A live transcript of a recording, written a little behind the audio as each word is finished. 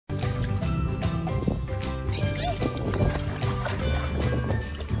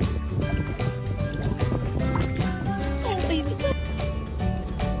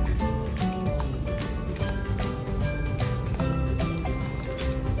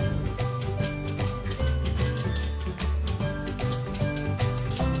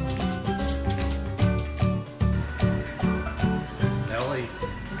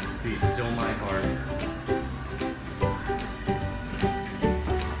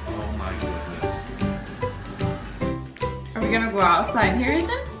You're gonna go outside here, isn't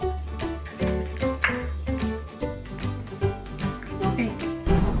it? Okay.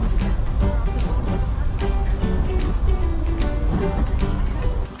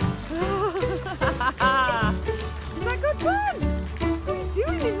 Is that good fun? What are you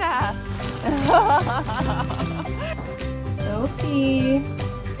doing in there? Sophie.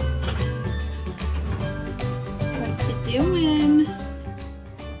 What you doing?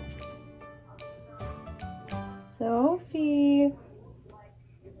 Sophie.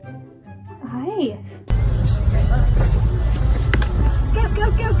 Hi. Go, go,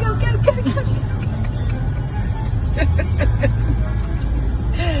 go, go, go, go, go.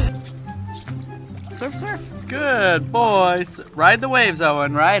 Surf, surf. Good boys. Ride the waves,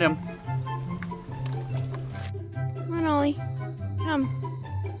 Owen. Ride them. Come on, Ollie. Come.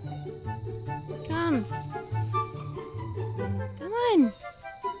 Come. Come on.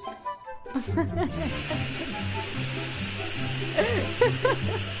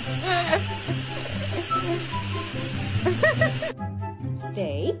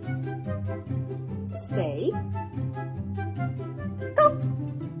 Stay. Stay. Go.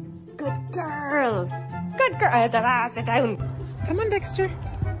 Good girl. Good girl. Sit down. Come on, Dexter.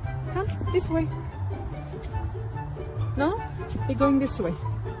 Come this way. No? We're going this way.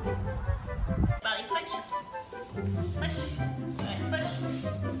 Belly push. Push. Good. Push.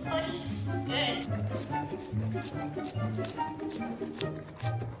 Push. Good.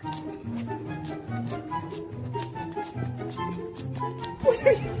 What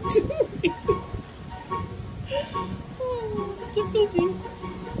are you doing? Oh, you're busy.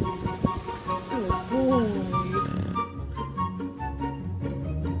 Good boy.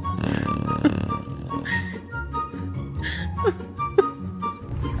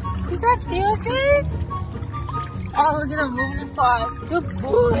 Does that feel good? Oh, look at him moving his paws. Good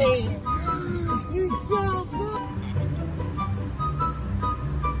boy. You're so good.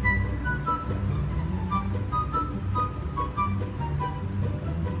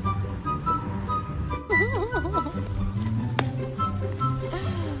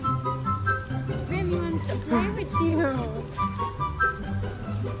 Grammy wants to play with you.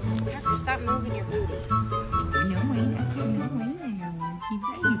 Tucker, stop moving your booty.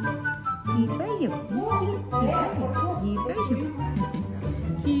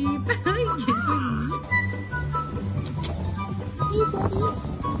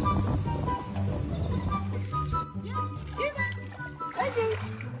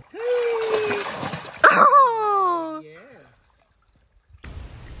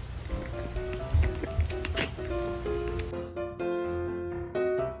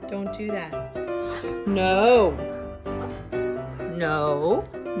 Don't do that. No. No.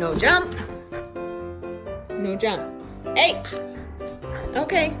 No jump. No jump. Hey.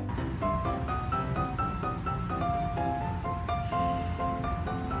 Okay.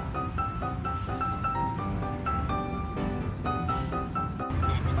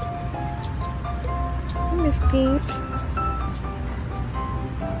 Miss Pink.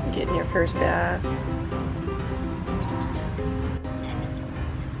 Getting your first bath.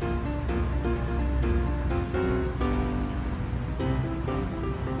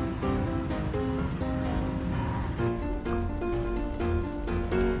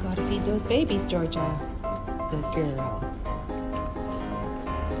 Gotta feed those babies, Georgia. Good girl.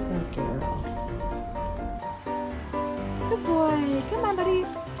 Good girl. Good boy. Come on, buddy.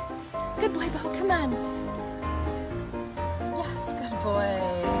 Good boy, Bo. Come on. Yes, good boy.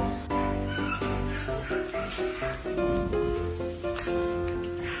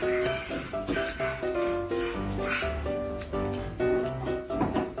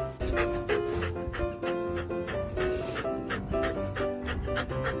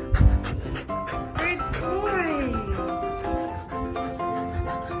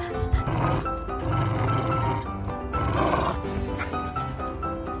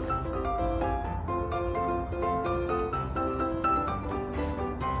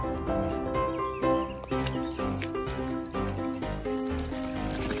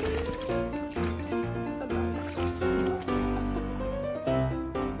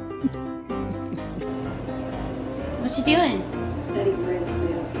 What you doing?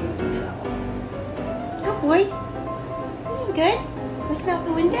 Good boy. You good? Looking out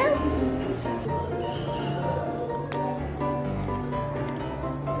the window?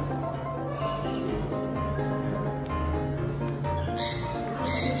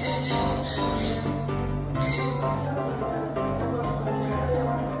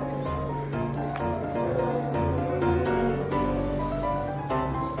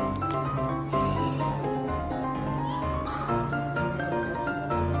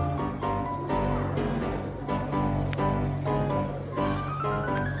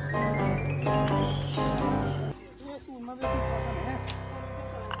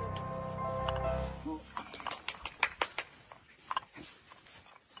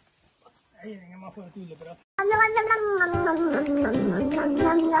 I can't.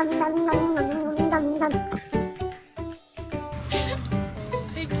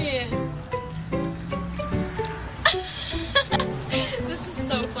 This is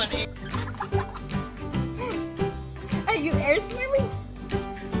so funny. Are you air swimming?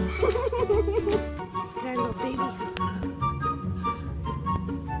 That little baby.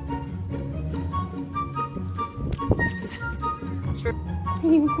 Are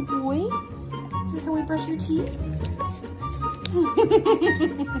you a good boy? Is this how we brush your teeth?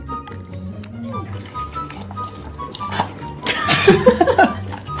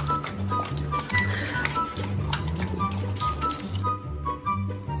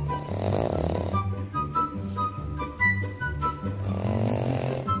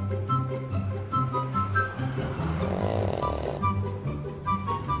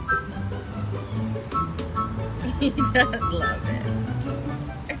 He does love it.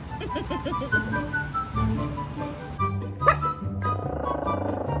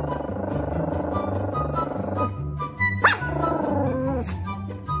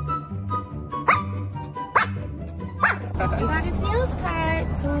 He got his nails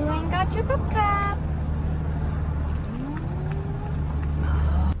cut, so he went and got your book cup.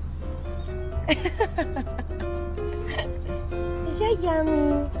 Is that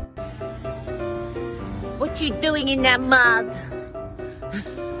yummy? What you doing in that mug?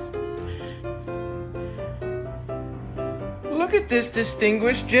 Look at this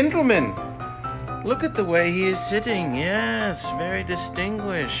distinguished gentleman. Look at the way he is sitting. Yes, very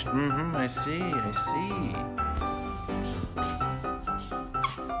distinguished. I see, I see.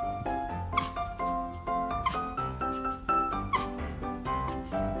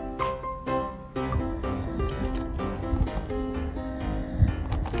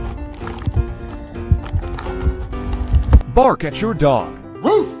 Bark at your dog.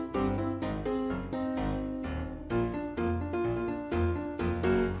 Woof!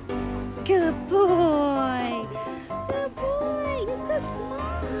 Good boy. Good boy. You're so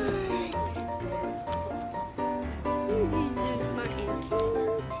smart. You're so smart and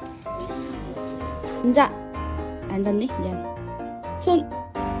cute. 앉아. 앉았네? 미안. 손.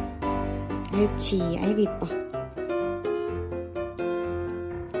 옳지. 아이고 이뻐.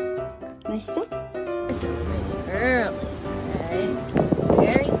 맛있어? We're celebrating early.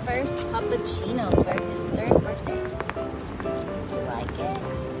 Very first puppuccino for his 3rd birthday. You like it?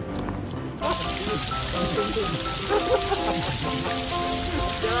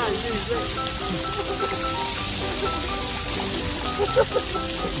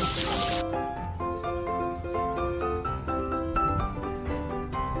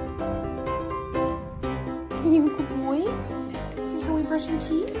 Are you a good boy? Is this how we brush your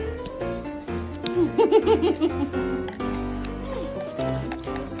teeth?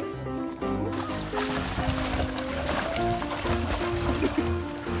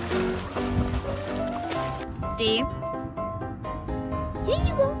 Steve? Here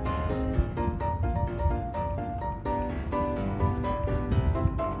you go.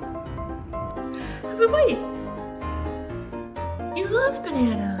 But wait. You love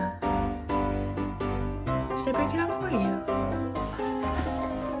banana. Should I break it off for you?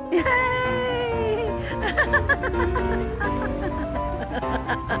 Yay!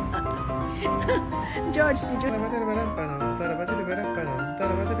 George, did you?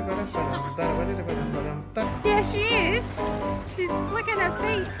 Yeah, she is. She's flicking her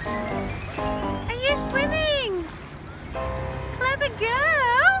feet. Are you swimming? Clever girl.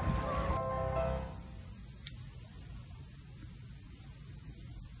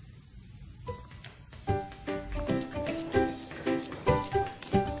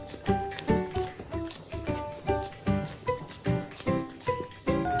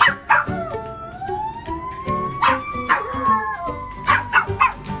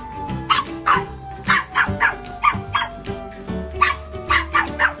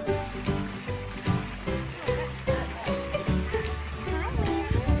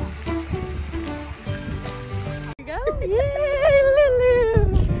 Yay, Lulu!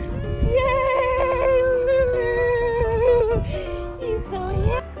 Yay, Lulu! He's so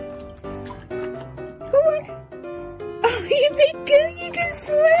happy. Come on. Oh, you big girl, you can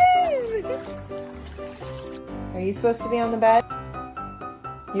swim! Are you supposed to be on the bed?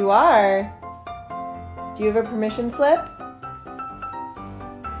 You are. Do you have a permission slip?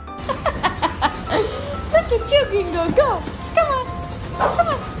 Look at you, Gringo, go! Come on! Come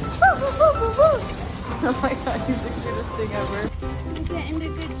on! Woo, woo, woo, woo, woo. Oh my god, he's the cutest thing ever. You getting a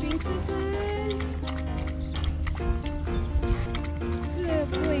good drink with us? Good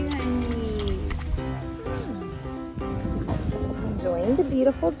boy, honey. Enjoying the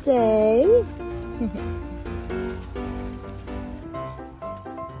beautiful day.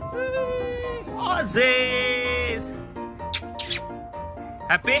 Aussies!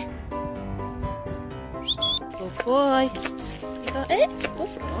 Happy? Good boy. Is that it? Good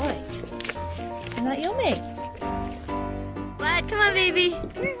boy. Isn't that yummy? Lad, come on, baby.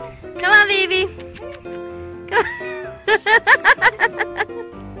 Come on, baby.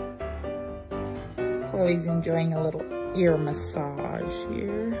 Chloe's enjoying a little ear massage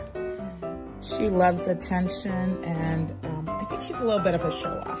here. She loves attention, and I think she's a little bit of a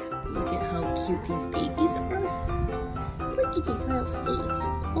show-off. Look at how cute these babies are. Look at these little faces.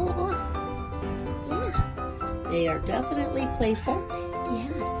 Oh, yeah. They are definitely playful.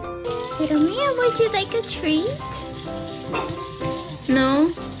 Yes. Little man, would you like a treat?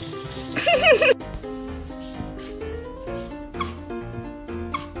 No?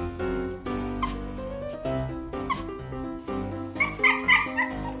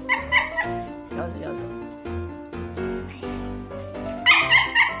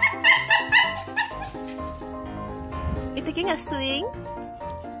 You taking a swing?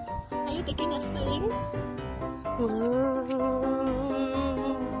 Are you taking a swing?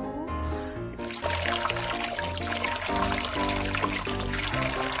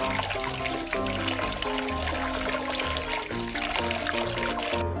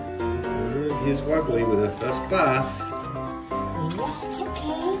 Here's Wobbly with her first bath. It's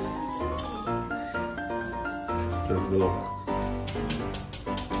okay. It's okay. Don't look.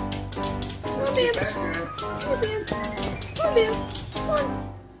 Come on, Bam. Come on, Bam. Come on, Bam. Come on.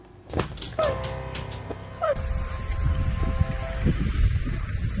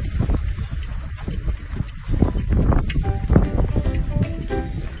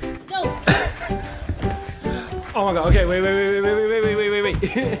 Oh my god, okay, wait.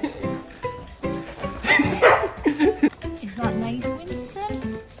 Is that nice, Winston?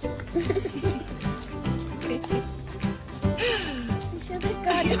 You should have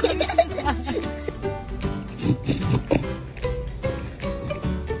got his eyes.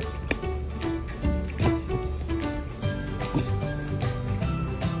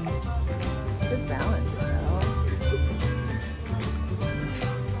 Good balance, though.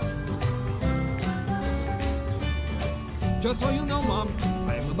 Just so you know, Mom,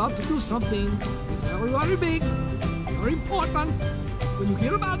 I am about to do something. It's very big, very important. When you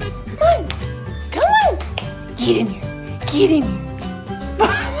hear about it, Come on! Come on! Get in here! Get in here!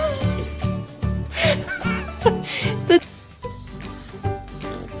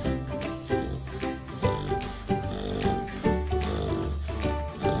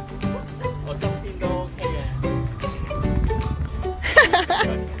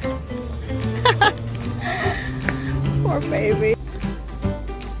 Poor baby.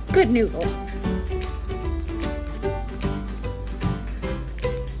 Good noodle.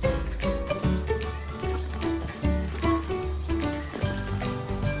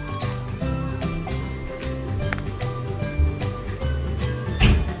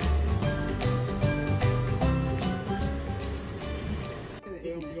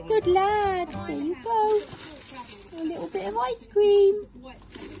 Good lad. There you go. A little bit of ice cream.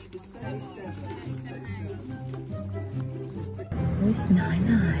 Where's Nai?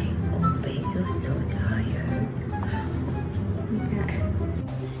 Oh, Basil's so tired.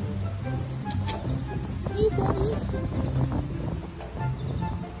 Hey, buddy.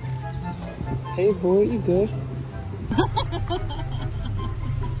 hey boy, you good?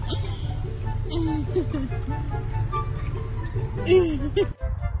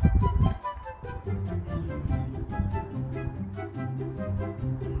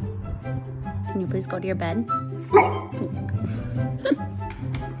 Can you please go to your bed?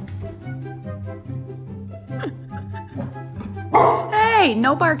 Hey,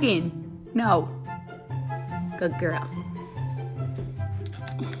 no barking. No. Good girl.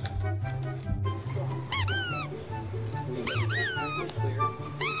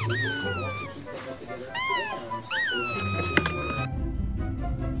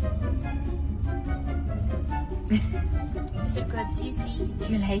 Is it good, Cece? Do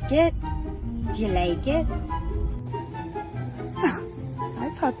you like it? Do you like it? Hi,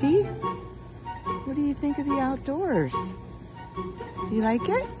 puppy. What do you think of the outdoors? Do you like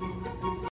it?